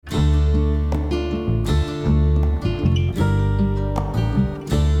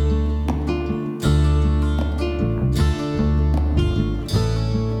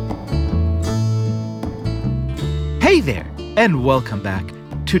and welcome back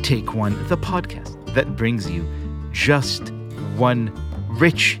to Take One, the podcast that brings you just one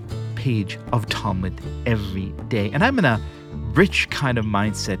rich page of Talmud every day. And I'm in a rich kind of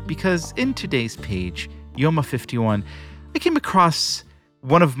mindset because in today's page, Yoma 51, I came across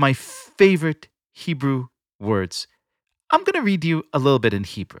one of my favorite Hebrew words. I'm going to read you a little bit in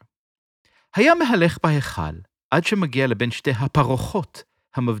Hebrew. היה מהלך בהיכל עד שמגיע לבין שתי הפרוחות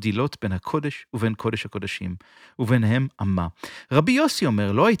המבדילות בין הקודש ובין קודש הקודשים, וביניהם אמה. רבי יוסי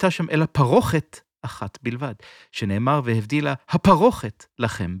אומר, לא הייתה שם אלא פרוכת אחת בלבד, שנאמר והבדילה הפרוכת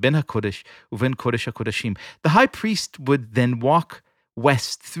לכם בין הקודש ובין קודש הקודשים. The high priest would then walk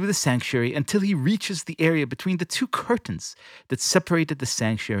west through the sanctuary until he reaches the area between the two curtains that separated the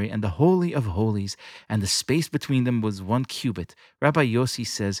sanctuary and the Holy of Holies, and the space between them was 1 cubit. Rabbi Yossi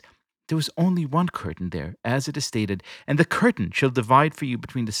says, there was only one curtain there, as it is stated, and the curtain shall divide for you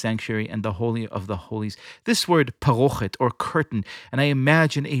between the sanctuary and the Holy of the Holies. This word, parochet, or curtain, and I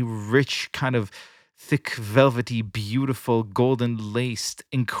imagine a rich kind of thick, velvety, beautiful, golden-laced,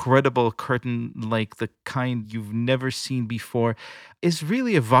 incredible curtain like the kind you've never seen before, is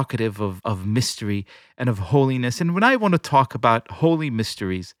really evocative of mystery and of holiness. And when I want to talk about holy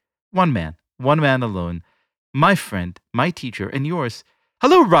mysteries, one man alone, my friend, my teacher, and yours.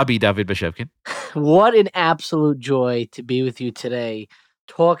 Hello, Rabbi David Bashevkin. What an absolute joy to be with you today,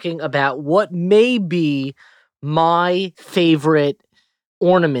 talking about what may be my favorite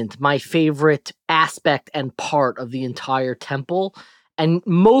ornament, my favorite aspect and part of the entire temple. And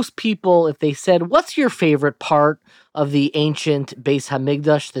most people, if they said, what's your favorite part of the ancient Beis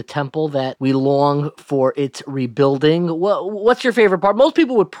Hamikdash, the temple that we long for its rebuilding? What's your favorite part? Most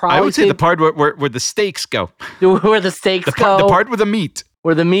people would probably I would say the part where the steaks go. Where the steaks go. The part with the meat.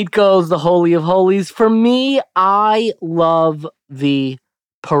 Where the meat goes, the Holy of Holies. For me, I love the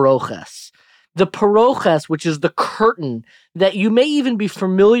paroches. The paroches, which is the curtain that you may even be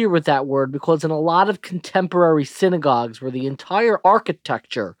familiar with that word because in a lot of contemporary synagogues where the entire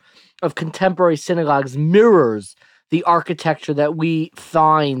architecture of contemporary synagogues mirrors the architecture that we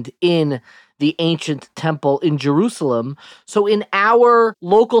find in the ancient temple in Jerusalem. So in our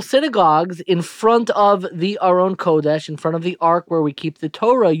local synagogues, in front of the Aron Kodesh, in front of the Ark where we keep the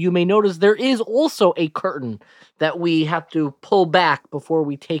Torah, you may notice there is also a curtain that we have to pull back before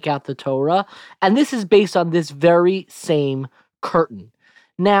we take out the Torah. And this is based on this very same curtain.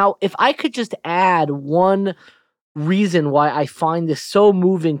 Now, if I could just add one reason why I find this so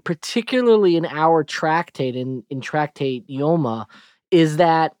moving, particularly in our tractate, in Tractate Yoma, is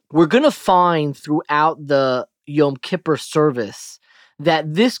that we're going to find throughout the Yom Kippur service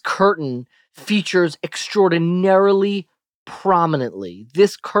that this curtain features extraordinarily prominently.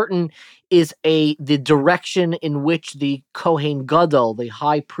 This curtain is the direction in which the Kohen Gadol, the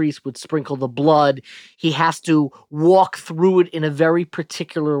high priest, would sprinkle the blood. He has to walk through it in a very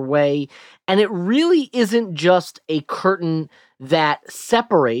particular way. And it really isn't just a curtain that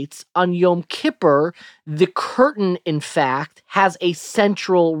separates. On Yom Kippur, the curtain, in fact, has a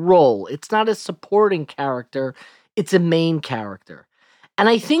central role. It's not a supporting character, it's a main character. And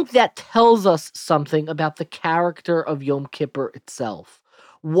I think that tells us something about the character of Yom Kippur itself.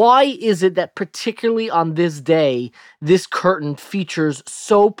 Why is it that particularly on this day, this curtain features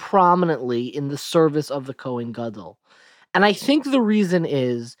so prominently in the service of the Kohen Gadol? And I think the reason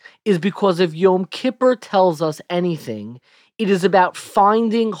is because if Yom Kippur tells us anything, it is about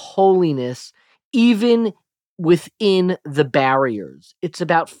finding holiness even within the barriers. It's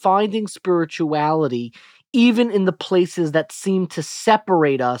about finding spirituality even in the places that seem to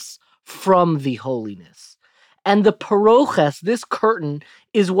separate us from the holiness. And the paroches, this curtain,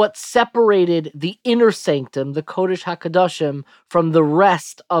 is what separated the inner sanctum, the Kodesh HaKadoshim, from the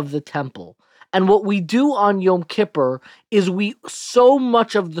rest of the temple. And what we do on Yom Kippur is so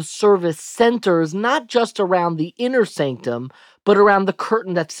much of the service centers not just around the inner sanctum, but around the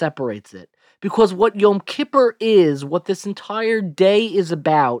curtain that separates it. Because what Yom Kippur is, what this entire day is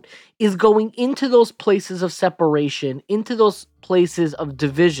about, is going into those places of separation, into those places of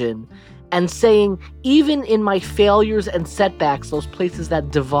division, and saying, even in my failures and setbacks, those places that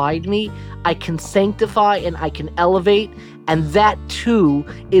divide me, I can sanctify and I can elevate, and that too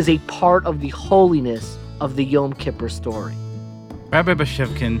is a part of the holiness of the Yom Kippur story. Rabbi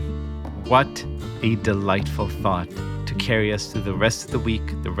Bashevkin, what a delightful thought to carry us through the rest of the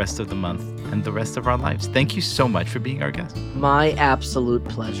week, the rest of the month, and the rest of our lives. Thank you so much for being our guest. My absolute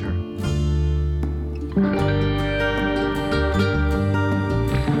pleasure.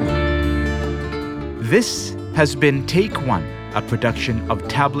 This has been Take One, a production of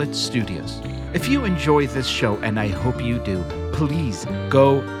Tablet Studios. If you enjoy this show, and I hope you do, please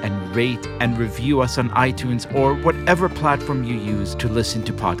go and rate and review us on iTunes or whatever platform you use to listen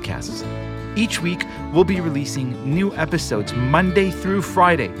to podcasts. Each week, we'll be releasing new episodes Monday through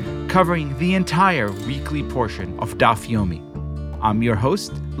Friday, covering the entire weekly portion of Daf Yomi. I'm your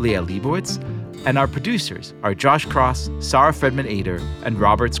host, Leah Leibowitz, and our producers are Josh Cross, Sarah Fredman-Ader, and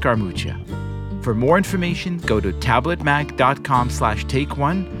Robert Scaramuccia. For more information, go to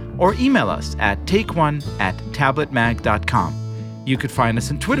tabletmag.com/takeone or email us at takeone@tabletmag.com. You could find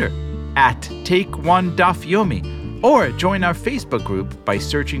us on Twitter @TakeOneDafYomi or join our Facebook group by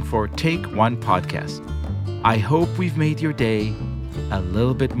searching for Take One Podcast. I hope we've made your day a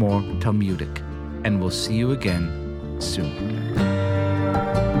little bit more Talmudic, and we'll see you again soon.